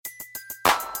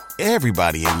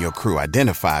Everybody in your crew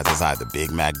identifies as either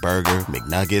Big Mac Burger,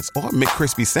 McNuggets, or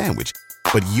McCrispy Sandwich.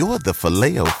 But you're the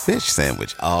Filet-O-Fish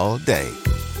Sandwich all day.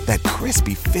 That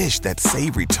crispy fish, that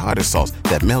savory tartar sauce,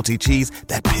 that melty cheese,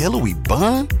 that pillowy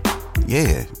bun.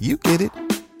 Yeah, you get it.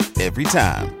 Every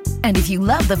time. And if you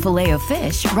love the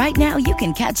Filet-O-Fish, right now you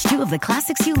can catch two of the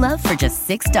classics you love for just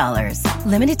 $6.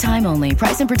 Limited time only.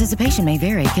 Price and participation may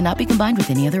vary. Cannot be combined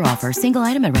with any other offer. Single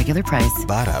item at regular price.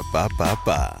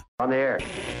 Ba-da-ba-ba-ba. On the air.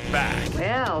 Back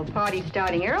Well, party's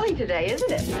starting early today,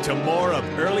 isn't it? to more of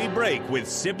Early Break with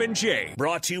Sip and Jay.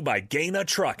 Brought to you by Gaina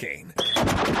Trucking.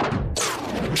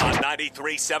 On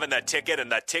 93.7 The Ticket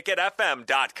and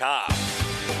theticketfm.com.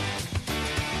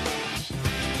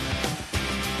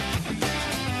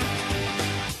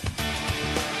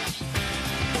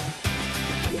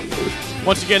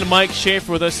 Once again, Mike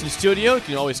Schaefer with us in the studio. You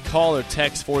can always call or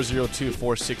text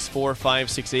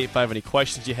 402-464-5685. Any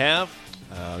questions you have,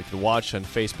 you can watch on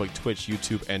Facebook, Twitch,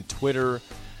 YouTube, and Twitter,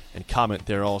 and comment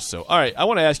there also. All right, I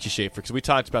want to ask you, Schaefer, because we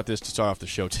talked about this to start off the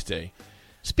show today.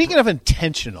 Speaking of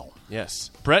intentional.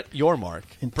 Yes, Brett Yormark.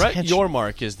 Brett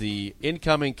Yormark is the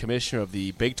incoming commissioner of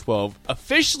the Big 12,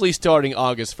 officially starting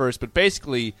August 1st, but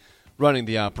basically running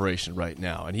the operation right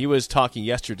now. And he was talking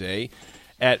yesterday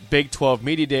at Big 12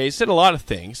 Media Days, said a lot of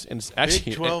things. And it's actually,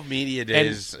 Big 12 Media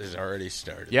Days has already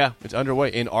started. Yeah, it's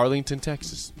underway in Arlington,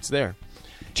 Texas. It's there.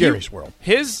 Jerry's World.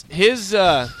 His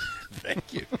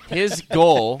Thank you. his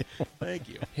goal, Thank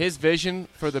you. his vision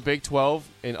for the Big 12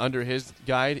 and under his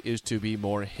guide is to be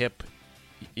more hip,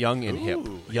 young and hip.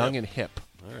 Young and hip.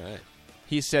 All right.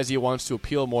 He says he wants to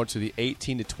appeal more to the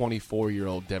 18 to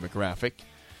 24-year-old demographic.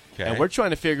 Okay. And we're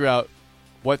trying to figure out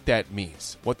what that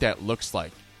means, what that looks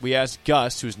like. We asked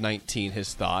Gus, who's 19,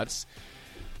 his thoughts,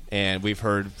 and we've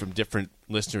heard from different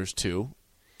listeners too.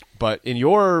 But in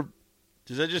your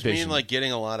Does that just vision, mean like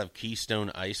getting a lot of Keystone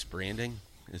Ice branding?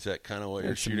 Is that kind of what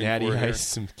you're some shooting Natty for here? Ice,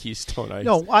 some Keystone Ice?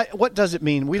 No, what does it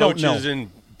mean? We don't know. Coaches in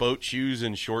boat shoes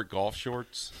and short golf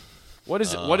shorts? What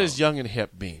does young and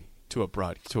hip mean to a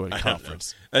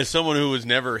conference? As someone who was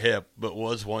never hip but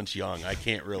was once young, I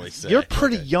can't really say. You're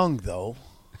pretty young, though.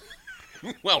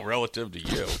 Well, relative to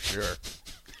you, sure.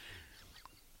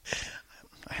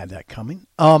 I had that coming.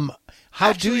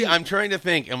 Actually, I'm trying to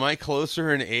think. Am I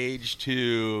closer in age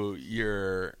to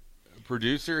your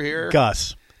producer here?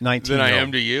 Gus, 19 than I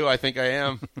am to you? I think I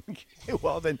am.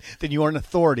 Well, then you are an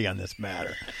authority on this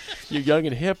matter. You're young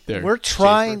and hip there. We're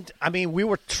trying. I mean,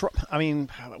 we've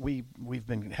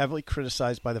been heavily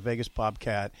criticized by the Vegas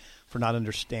Bobcat for not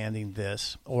understanding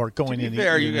this or going To in. be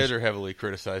fair, you guys are heavily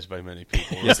criticized by many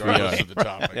people, Yes, we regardless are. of the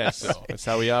topic. Yes, So. that's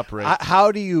how we operate.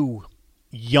 How do you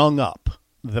young up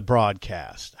the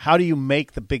broadcast? How do you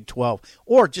make the Big 12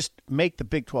 or just make the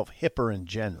Big 12 hipper in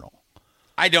general?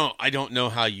 I don't know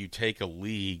how you take a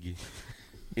league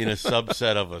in a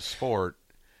subset of a sport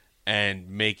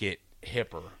and make it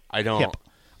hipper. I don't. Hip.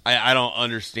 I don't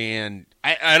understand.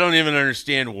 I don't even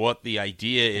understand what the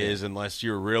idea is unless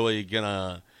you're really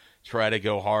gonna try to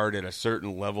go hard at a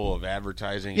certain level of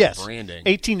advertising Yes, and branding.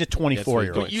 18 to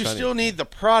 24-year-olds. But you still need the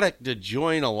product to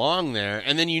join along there,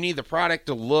 and then you need the product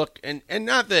to look and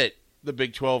not that the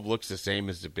Big 12 looks the same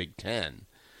as the Big 10,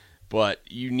 but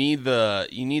you need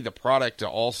the product to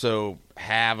also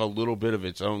have a little bit of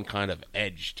its own kind of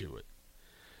edge to it,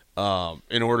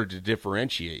 in order to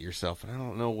differentiate yourself. And I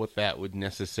don't know what that would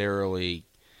necessarily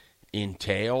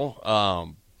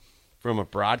entail from a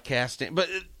broadcasting. But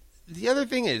the other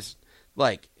thing is,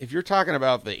 like, if you're talking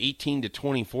about the 18 to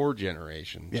 24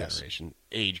 generation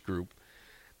age group,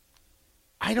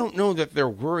 I don't know that they're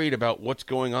worried about what's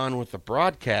going on with the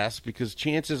broadcast because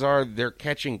chances are they're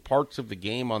catching parts of the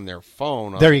game on their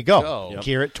phone. There you go. Yep.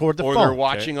 Gear it toward the or phone. Or they're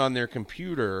watching on their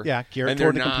computer. Yeah, gear it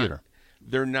toward the computer.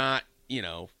 They're not,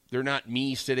 they're not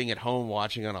me sitting at home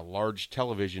watching on a large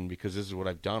television because this is what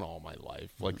I've done all my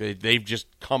life. Like they've just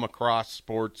come across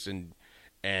sports and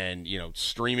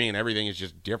streaming and everything is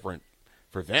just different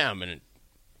for them. And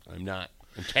I'm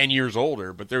 10 years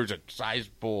older, but there's a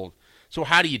sizable. So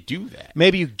how do you do that?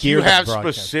 Maybe you gear. Do you have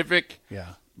broadcast. specific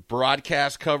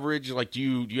broadcast coverage? Like, do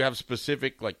you have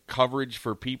specific coverage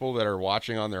for people that are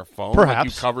watching on their phone? Perhaps like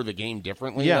you cover the game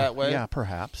differently that way. Yeah,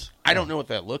 perhaps. I don't know what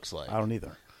that looks like. I don't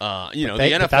either. The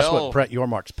NFL. But that's what Brett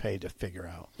Yormark's paid to figure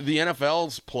out. The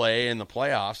NFL's play in the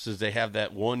playoffs is they have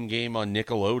that one game on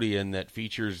Nickelodeon that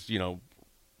features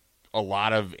a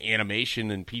lot of animation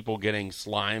and people getting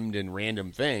slimed and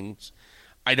random things.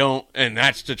 And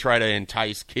that's to try to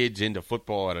entice kids into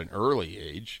football at an early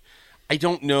age. I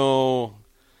don't know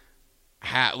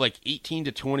how, 18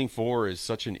 to 24 is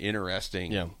such an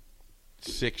interesting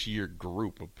 6-year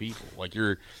group of people. Like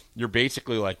you're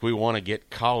basically like, we want to get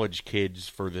college kids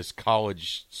for this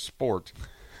college sport.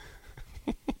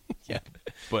 Yeah,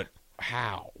 but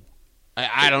how?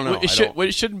 I don't know.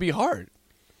 It shouldn't be hard,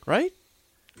 right?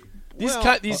 These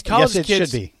college yes, it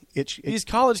kids should be. These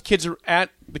college kids are at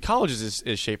the colleges,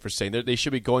 as Schaefer's saying. They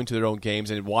should be going to their own games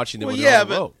and watching them when they're on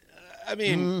the road. I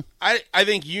mean, I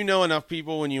think you know enough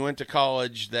people when you went to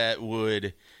college that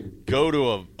would go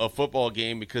to a football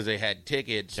game because they had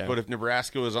tickets. Okay. But if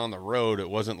Nebraska was on the road, it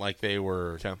wasn't like they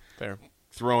were fair.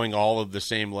 throwing all of the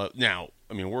same Now,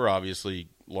 I mean, we're obviously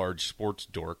large sports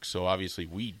dorks, so obviously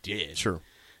we did. Sure.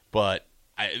 But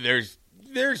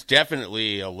there's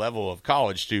definitely a level of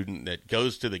college student that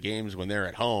goes to the games when they're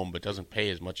at home but doesn't pay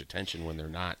as much attention when they're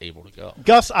not able to go.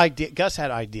 Gus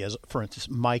had ideas, for instance,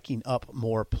 miking up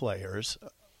more players,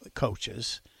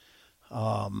 coaches,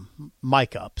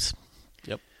 mic-ups.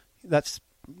 Yep.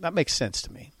 That makes sense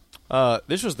to me.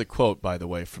 This was the quote, by the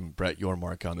way, from Brett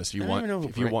Yormark on this. If you want,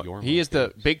 Yormark he is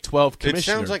the Big 12 commissioner.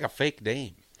 It sounds like a fake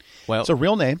name. Well, it's a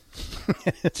real name.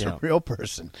 It's a real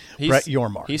person. Brett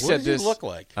Yormark. He said does this. He look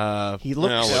like? He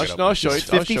looks. I'll show you. He's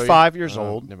 55 years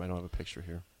old. Never mind, I don't have a picture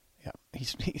here. Yeah,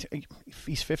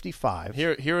 he's 55.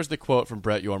 Here is the quote from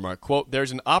Brett Yormark. Quote,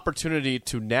 "There's an opportunity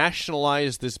to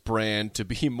nationalize this brand, to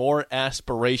be more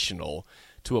aspirational,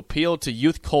 to appeal to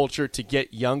youth culture, to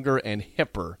get younger and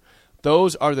hipper.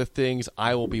 Those are the things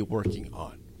I will be working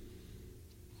on."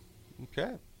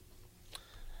 Okay.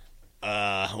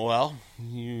 Well,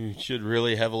 you should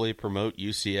really heavily promote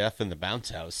UCF and the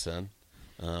Bounce House, son,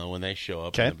 when they show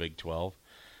up in the Big 12.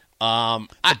 I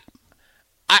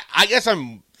guess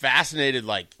I'm fascinated,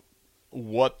 like,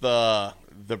 what the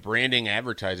branding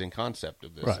advertising concept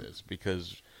of this is,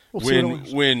 because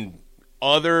when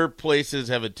other places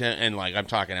have and like I'm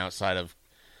talking outside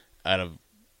of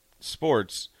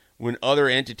sports, when other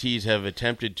entities have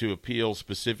attempted to appeal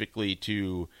specifically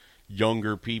to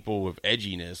younger people with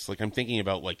edginess, like I'm thinking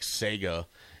about like Sega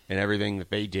and everything that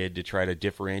they did to try to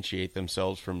differentiate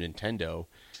themselves from Nintendo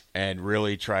and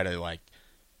really try to like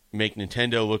make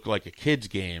Nintendo look like a kid's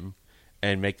game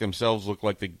and make themselves look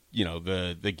like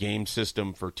the game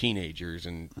system for teenagers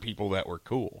and people that were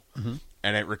cool. Mm-hmm.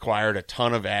 And it required a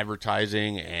ton of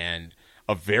advertising and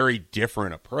a very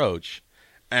different approach.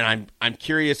 And I'm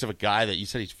curious if a guy that you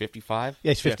said he's 55? Yeah,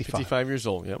 he's 55. 55 years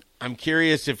old, yep. I'm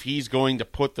curious if he's going to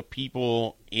put the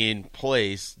people in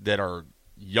place that are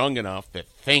young enough that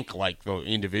think like the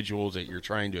individuals that you're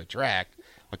trying to attract.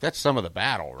 Like, that's some of the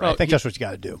battle, right? Well, I think that's what you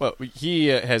got to do. Well, he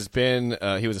has been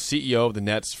he was a CEO of the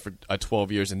Nets for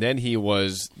 12 years, and then he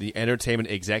was the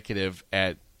entertainment executive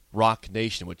at Rock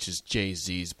Nation, which is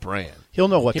Jay-Z's brand. He'll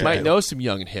know what he to might do. know some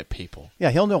young and hip people.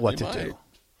 Yeah, he'll know what to do.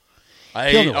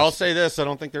 I'll say this. I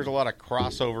don't think there's a lot of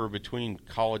crossover between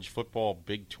college football,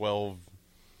 Big 12,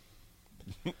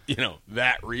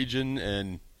 that region,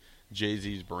 and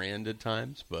Jay-Z's brand at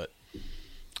times. But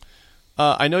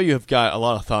I know you have got a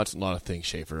lot of thoughts and a lot of things,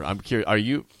 Schaefer. I'm curious. Are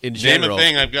you, in general... Name a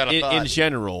thing, I've got a thought. In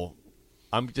general,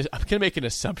 I'm going to make an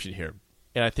assumption here,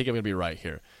 and I think I'm going to be right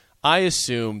here. I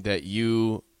assume that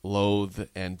you loathe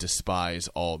and despise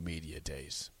all media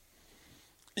days.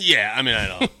 Yeah, I mean, I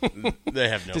don't. They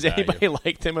have no Does value. anybody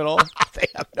like them at all? They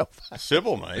have no value.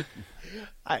 Sipple might.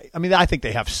 I mean, I think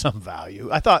they have some value.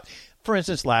 I thought, for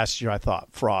instance, last year, I thought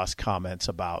Frost's comments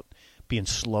about being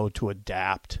slow to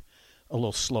adapt, a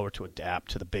little slower to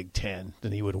adapt to the Big Ten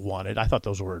than he would have wanted. I thought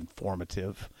those were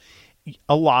informative.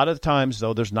 A lot of times,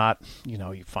 though, there's not,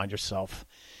 you find yourself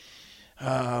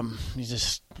you're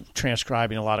just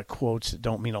transcribing a lot of quotes that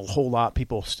don't mean a whole lot.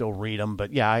 People still read them.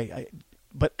 But, yeah,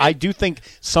 But I do think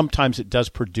sometimes it does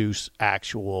produce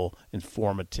actual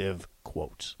informative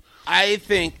quotes. I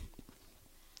think,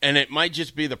 and it might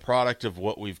just be the product of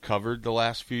what we've covered the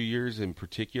last few years in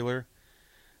particular,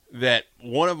 that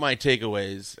one of my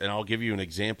takeaways, and I'll give you an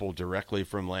example directly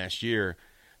from last year,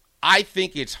 I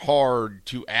think it's hard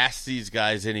to ask these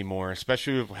guys anymore,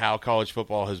 especially with how college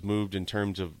football has moved in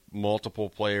terms of multiple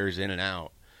players in and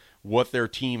out, what their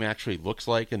team actually looks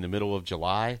like in the middle of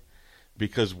July.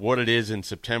 Because what it is in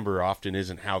September often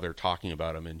isn't how they're talking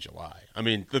about them in July. I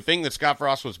mean, the thing that Scott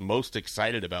Frost was most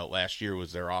excited about last year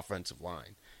was their offensive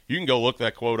line. You can go look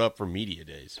that quote up from Media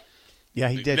Days. Yeah,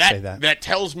 he did say that. That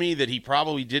tells me that he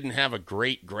probably didn't have a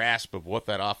great grasp of what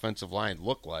that offensive line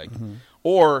looked like. Mm-hmm.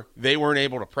 Or they weren't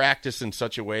able to practice in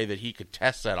such a way that he could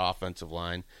test that offensive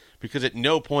line. Because at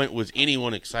no point was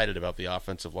anyone excited about the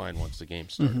offensive line once the game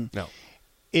started. Mm-hmm. No.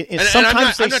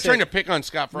 Sometimes I'm not trying to pick on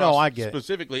Scott Frost I get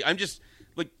specifically. I'm just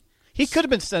like he could have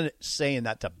been saying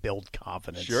that to build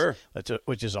confidence. Sure,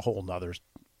 which is a whole nother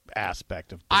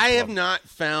aspect of. I have not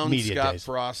found Media Scott days.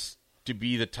 Frost to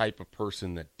be the type of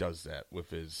person that does that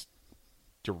with his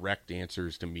direct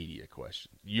answers to media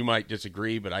questions. You might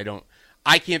disagree, but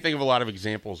I can't think of a lot of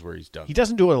examples where he's done. He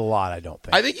doesn't do it a lot, I don't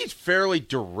think. I think he's fairly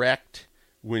direct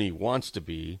when he wants to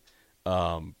be.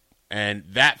 And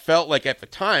that felt like at the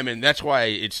time, and that's why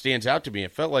it stands out to me,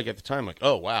 it felt like at the time, like,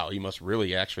 oh, wow, he must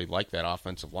really actually like that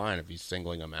offensive line if he's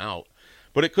singling them out.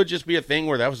 But it could just be a thing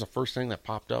where that was the first thing that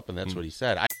popped up, and that's what he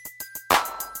said.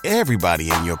 Everybody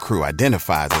in your crew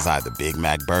identifies as either Big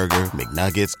Mac Burger,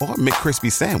 McNuggets, or McCrispy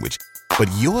Sandwich. But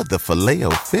you're the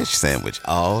Filet-O-Fish Sandwich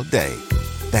all day.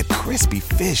 That crispy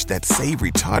fish, that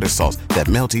savory tartar sauce, that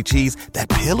melty cheese, that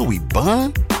pillowy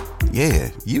bun.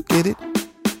 Yeah, you get it.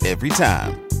 Every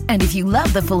time. And if you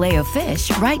love the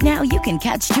Filet-O-Fish, right now you can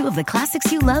catch 2 of the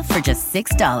classics you love for just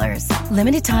 $6.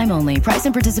 Limited time only. Price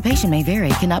and participation may vary.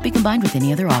 Cannot be combined with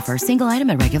any other offer. Single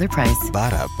item at regular price.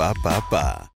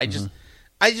 Ba-da-ba-ba-ba.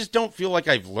 I just don't feel like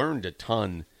I've learned a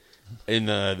ton in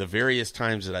the various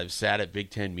times that I've sat at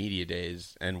Big Ten Media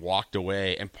Days and walked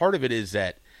away. And part of it is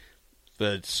that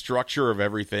the structure of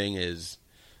everything is,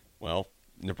 well,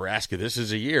 Nebraska, this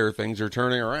is a year, things are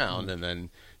turning around, and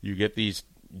then you get these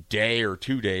day or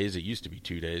 2 days. It used to be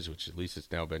 2 days, which at least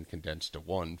it's now been condensed to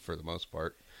one for the most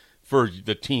part, for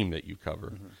the team that you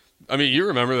cover. I mean, you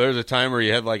remember there was a time where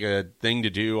you had like a thing to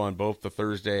do on both the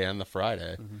Thursday and the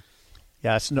Friday.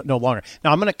 Yeah, it's no longer.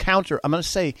 Now, I'm going to counter. I'm going to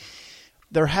say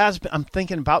there has been, I'm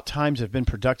thinking about times that have been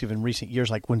productive in recent years,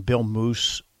 like when Bill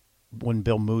Moose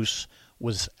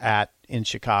was in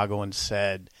Chicago and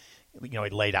said, he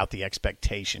laid out the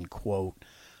expectation quote.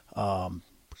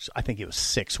 I think it was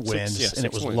 6 wins, and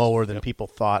it was lower than people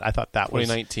thought. I thought that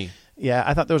 2019. Yeah,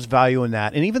 I thought there was value in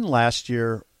that. And even last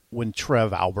year when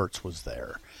Trev Alberts was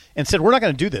there and said, we're not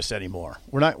going to do this anymore.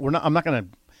 I'm not going to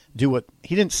do what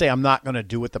he didn't say. I'm not going to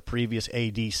do what the previous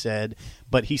AD said,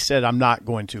 but he said, I'm not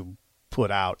going to put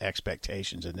out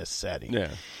expectations in this setting. Yeah.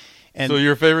 And so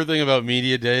your favorite thing about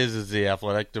media days is the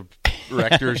athletic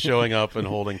director showing up and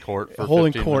holding court for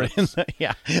 15 minutes.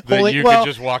 Yeah. Could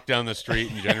just walk down the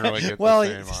street and generally get the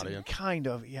same audience. Kind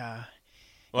of, yeah.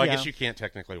 Well, I guess you can't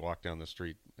technically walk down the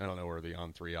street. I don't know where the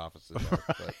On3 offices are.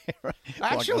 But.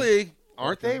 Actually,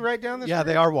 aren't they right down the street? Yeah,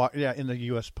 they are. In the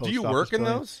U.S. Post Do you Office work in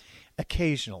building. those?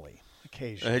 Occasionally.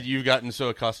 Had you gotten so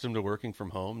accustomed to working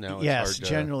from home now? It's yes, hard to...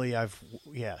 generally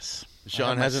yes.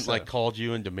 Sean hasn't called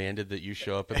you and demanded that you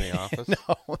show up in the office?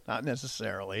 No, not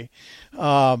necessarily.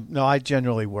 No, I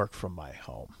generally work from my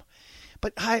home.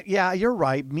 But you're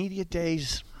right. Media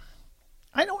days.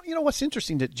 I don't. What's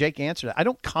interesting that Jake answered it. I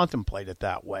don't contemplate it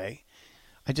that way.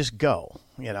 I just go.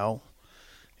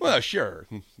 Well, sure.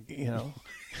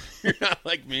 You're not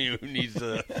like me who needs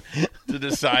to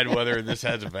decide whether this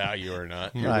has a value or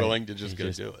not. You're willing to just go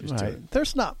do it. Right.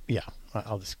 There's not. Yeah,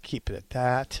 I'll just keep it at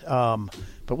that.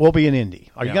 But we'll be in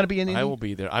Indy. Are you going to be in Indy? I will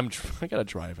be there. I got to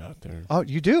drive out there. Oh,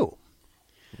 you do?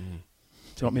 Do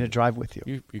you want me to drive with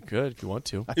you? You could if you want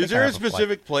to. Is there a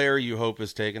specific player you hope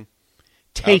is taken?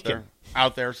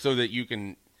 Out there so that you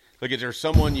can – is there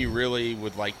someone you really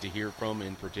would like to hear from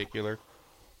in particular?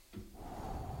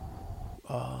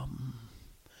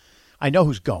 I know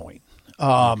who's going.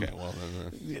 Okay, well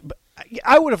then.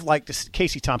 I would have liked to.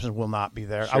 Casey Thompson will not be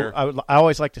there. Sure. I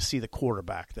always like to see the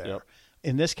quarterback there. Yep.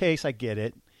 In this case, I get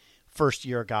it. First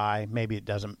year guy. Maybe it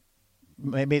doesn't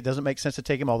make sense to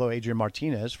take him. Although Adrian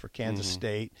Martinez for Kansas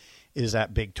State is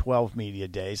at Big 12 media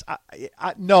days.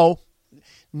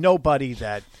 Nobody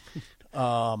that.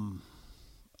 I'm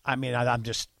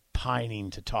just pining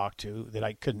to talk to that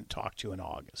I couldn't talk to in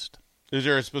August. Is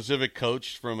there a specific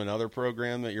coach from another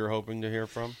program that you're hoping to hear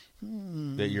from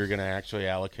that you're going to actually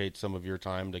allocate some of your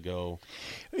time to go?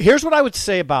 Here's what I would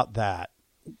say about that.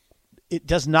 It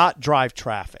does not drive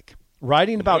traffic.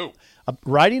 Writing about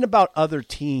other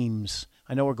teams,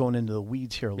 I know we're going into the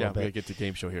weeds here a little bit. Yeah, we get the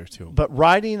game show here too. But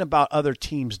writing about other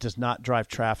teams does not drive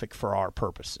traffic for our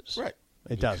purposes. Right.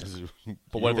 It doesn't.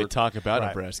 But what if they talk about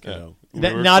Nebraska?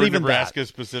 Not even Nebraska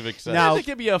specific. Now, I think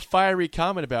it'd be a fiery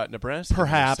comment about Nebraska.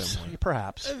 Perhaps.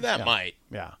 That might.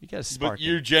 Yeah. You got to spark. But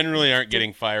you generally aren't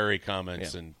getting fiery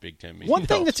comments in Big Ten media. One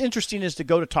thing that's interesting is to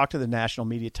go to talk to the national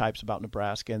media types about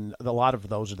Nebraska, and a lot of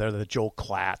those are there. The Joel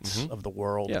Klatz of the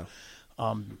world. Yeah.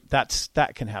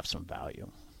 That can have some value.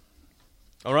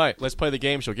 All right, let's play the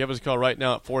game show. Give us a call right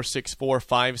now at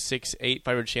 464-568.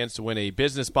 Have a chance to win a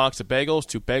business box of bagels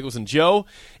to Bagels and Joe.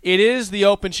 It is the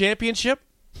Open Championship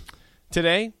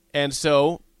today, and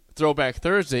so Throwback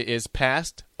Thursday is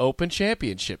past Open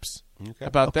Championships. Okay. How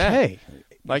about that?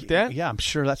 Like that? Yeah, I'm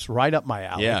sure that's right up my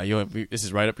alley. Yeah, this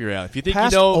is right up your alley. If you think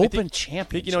past Open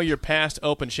Championships. Think you know your past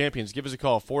Open champions, give us a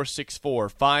call,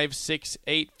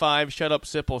 464-5685. Shut Up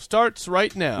Sipple starts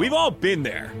right now. We've all been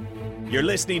there. You're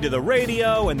listening to the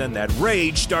radio, and then that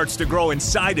rage starts to grow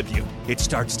inside of you. It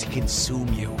starts to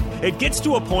consume you. It gets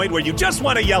to a point where you just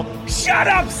want to yell, "Shut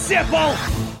up, Sipple!"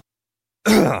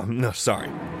 No, sorry.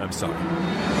 I'm sorry.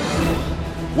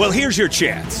 Well, here's your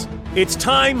chance. It's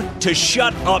time to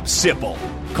shut up, Sipple.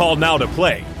 Call now to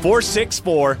play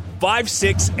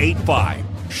 464-5685.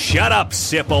 Shut up,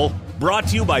 Sipple. Brought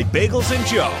to you by Bagels and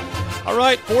Joe. All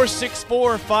right,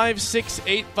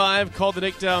 464-5685. Call the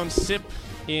Nickdown Sip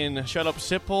in Shut Up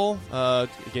Sipple.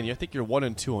 Again, I think you're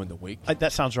 1-2 on the week.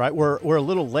 That sounds right. We're a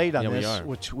little late on this, we are.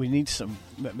 which we need some.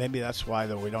 Maybe that's why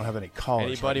we don't have any callers.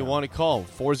 Anybody want to call?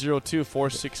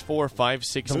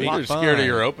 402-464-5685. They're scared of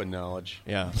your open knowledge.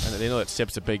 Yeah, and they know that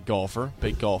Sip's a big golfer,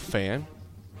 big golf fan,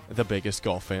 the biggest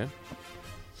golf fan.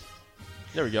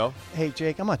 There we go. Hey,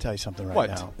 Jake, I'm going to tell you something right What?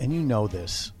 now, and you know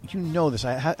this. I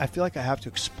feel like I have to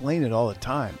explain it all the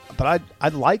time, but I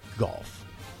like golf.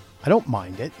 I don't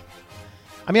mind it.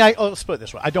 I mean, let's put it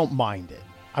this way. I don't mind it.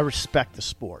 I respect the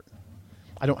sport.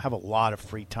 I don't have a lot of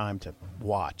free time to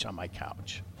watch on my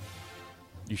couch.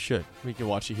 You should. We can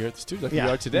watch you here at the studio like Yeah,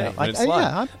 we are today. yeah, when it's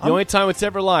live. The only time it's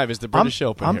ever live is the British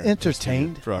Open. I'm here.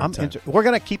 entertained. For our time. We're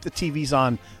going to keep the TVs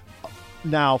on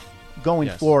now going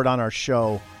forward on our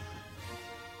show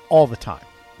all the time.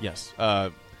 Yes.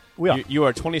 We are. You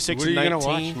are 26 What are and you 19. going to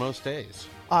watch most days?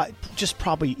 Just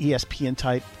probably ESPN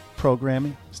type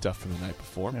programming. Stuff from the night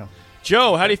before. Yeah.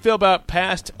 Joe, how do you feel about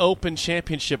past Open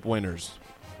Championship winners?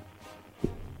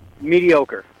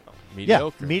 Mediocre.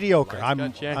 Mediocre. Yeah, mediocre. Lights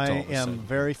got jacked all I of a am sudden.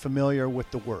 very familiar with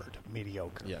the word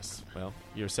mediocre. Yes. Well,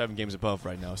 you're 7 games above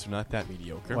right now, so not that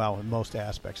mediocre. Well, in most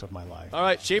aspects of my life. All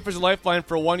right, Schaefer's a lifeline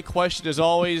for one question, as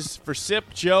always. For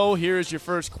Sip, Joe, here's your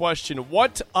first question.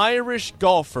 What Irish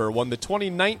golfer won the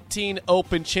 2019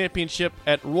 Open Championship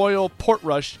at Royal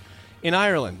Portrush in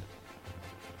Ireland?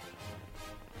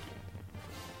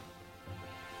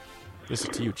 This is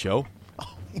to you, Joe.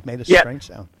 Oh, he made a Yeah. strange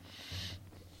sound.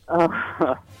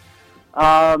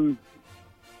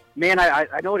 Man,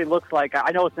 I know what he looks like.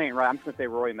 I know his name, right? I'm just going to say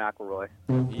Rory McIlroy.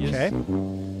 He is- Okay.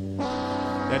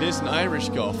 That is an Irish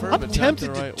golfer. I'm but not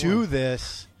tempted the right to do one.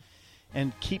 this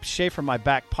and keep Schaefer in my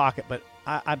back pocket, but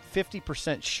I'm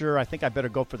 50% sure. I think I better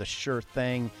go for the sure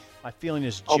thing. My feeling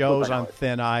is Oh, Joe's I know on it.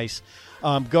 thin ice.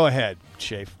 Go ahead,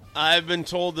 Schaefer. I've been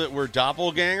told that we're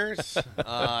doppelgangers.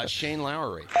 Shane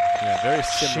Lowry. Yeah, very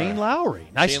similar. Shane Lowry.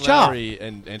 Nice Shane job. Lowry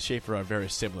and Schaefer are very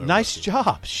similar. Nice rookies.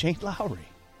 job, Shane Lowry.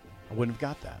 I wouldn't have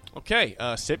got that. Okay,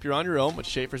 Sip, you're on your own, but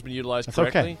Schaefer's been utilized That's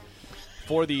correctly okay.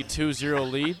 for the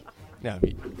 2-0 lead. Yeah,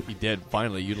 he did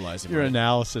finally utilize him. Your right.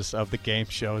 analysis of the game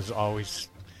show is always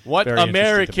What very interesting to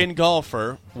American me.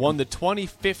 golfer won the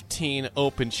 2015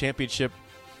 Open Championship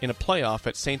in a playoff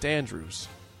at St. Andrews,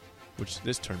 which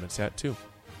this tournament's at too?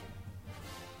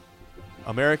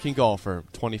 American golfer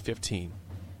 2015.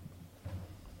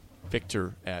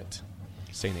 Victor at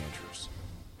St. Andrews.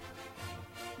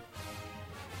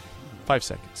 5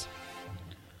 seconds.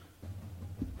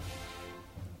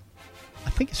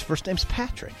 I think his first name's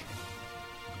Patrick.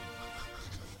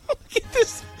 Look at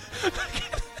this.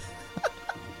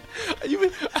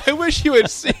 I wish you had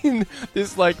seen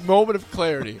this moment of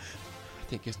clarity. I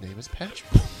think his name is Patrick.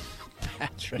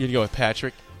 Patrick. You'd go with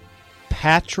Patrick.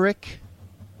 Patrick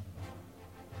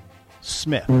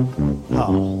Smith.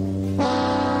 Oh.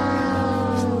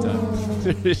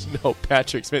 There is no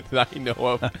Patrick Smith that I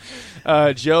know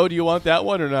of. Joe, do you want that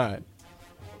one or not?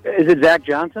 Is it Zach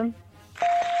Johnson?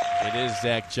 It is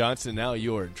Zach Johnson. Now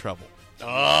you are in trouble.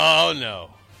 Oh,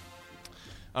 no.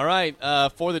 All right,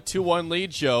 for the 2-1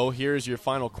 lead, Joe, here's your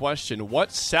final question.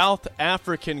 What South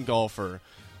African golfer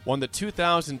won the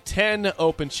 2010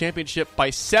 Open Championship by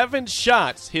 7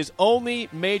 shots, his only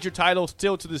major title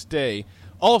still to this day,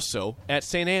 also at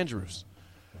St. Andrews?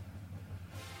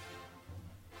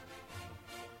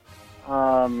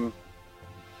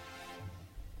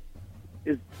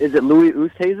 Is it Louis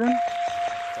Oosthuizen?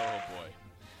 Oh, boy.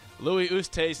 Louis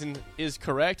Oosthuizen is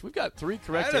correct. We've got 3 I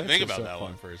correct had to think answers about so that far.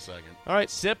 one for a second. All right,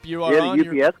 Sip, you are Yeah, on the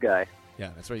your... UPS guy. Yeah,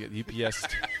 that's right. You got the UPS,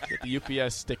 get the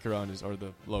UPS sticker on or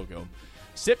the logo.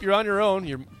 Sip, you're on your own.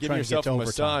 You're giving Trying to yourself get a to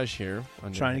overtime. massage here.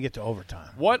 Trying to get to overtime.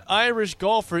 What Irish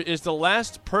golfer is the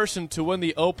last person to win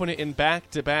the Open in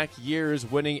back-to-back years,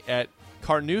 winning at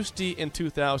Carnoustie in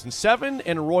 2007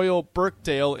 and Royal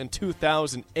Birkdale in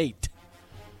 2008?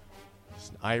 It's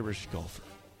an Irish golfer.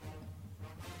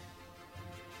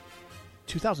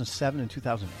 2007 and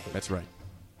 2008. That's right.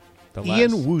 The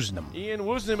Ian last- Woosnam. Ian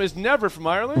Woosnam is never from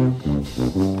Ireland. Wales.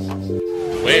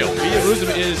 Ian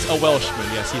Woosnam is a Welshman.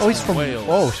 Yes, he's He's from from Wales.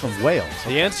 Oh, he's from Wales.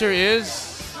 The answer is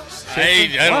I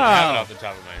don't have it off the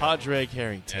top of my head. Padre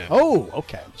Carrington. Yeah. Oh,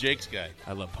 okay. Jake's guy.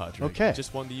 I love Padre. Okay.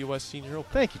 Just won the U.S. Senior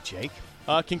Open. Thank you, Jake.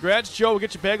 Congrats, Joe. We'll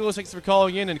get you Bagels. Thanks for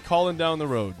calling in and calling down the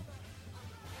road.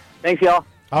 Thanks, y'all.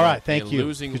 All right, thank the you.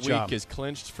 Losing Good week job. is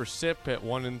clinched for Sip at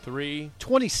 1-3.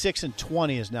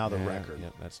 26-20 is now the record.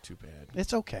 Yeah, that's too bad.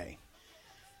 It's okay.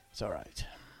 It's all right.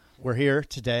 We're here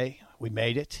today. We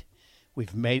made it.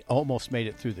 We've almost made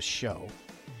it through the show.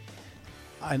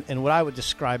 And what I would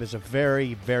describe as a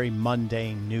very, very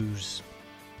mundane news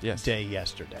day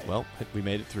yesterday. Well, we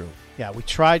made it through. Yeah, we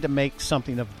tried to make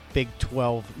something of Big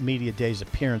 12 Media Day's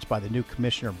appearance by the new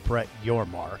commissioner, Brett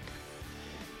Yormark.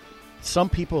 Some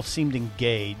people seemed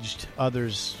engaged.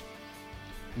 Others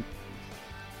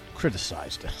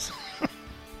criticized us.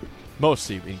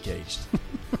 Mostly engaged.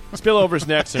 Spillover's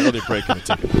next. Another break in the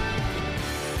ticket.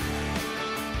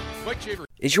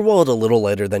 Is your wallet a little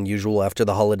lighter than usual after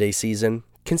the holiday season?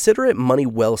 Consider it money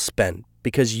well spent,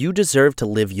 because you deserve to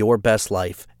live your best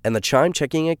life, and the Chime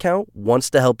checking account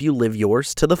wants to help you live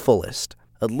yours to the fullest.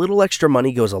 A little extra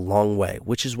money goes a long way,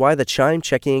 which is why the Chime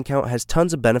checking account has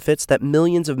tons of benefits that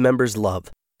millions of members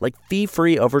love, like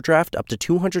fee-free overdraft up to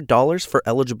 $200 for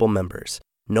eligible members,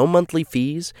 no monthly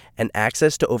fees, and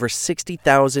access to over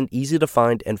 60,000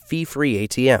 easy-to-find and fee-free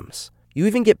ATMs. You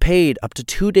even get paid up to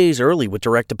 2 days early with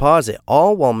direct deposit,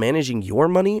 all while managing your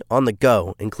money on the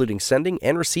go, including sending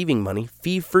and receiving money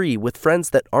fee-free with friends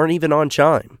that aren't even on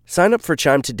Chime. Sign up for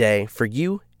Chime today for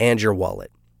you and your wallet.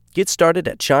 Get started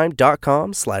at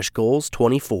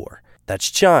chime.com/goals24. That's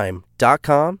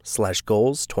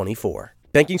chime.com/goals24.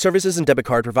 Banking services and debit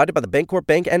card provided by the Bancorp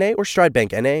Bank N.A. or Stride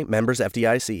Bank N.A. members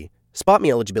FDIC. Spot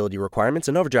me eligibility requirements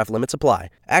and overdraft limits apply.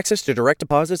 Access to direct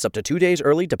deposits up to 2 days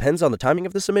early depends on the timing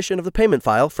of the submission of the payment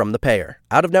file from the payer.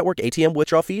 Out-of-network ATM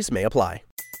withdrawal fees may apply.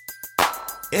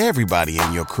 Everybody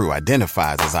in your crew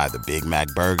identifies as either Big Mac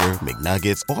Burger,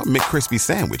 McNuggets, or McCrispy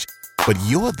Sandwich. But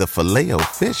you're the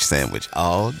Filet-O-Fish Sandwich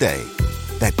all day.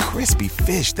 That crispy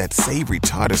fish, that savory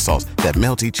tartar sauce, that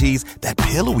melty cheese, that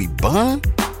pillowy bun.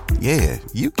 Yeah,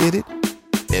 you get it.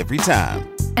 Every time.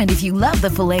 And if you love the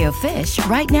Filet-O-Fish,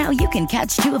 right now you can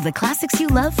catch two of the classics you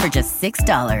love for just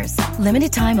 $6.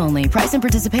 Limited time only. Price and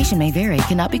participation may vary.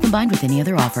 Cannot be combined with any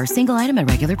other offer. Single item at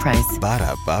regular price.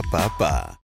 Ba-da-ba-ba-ba.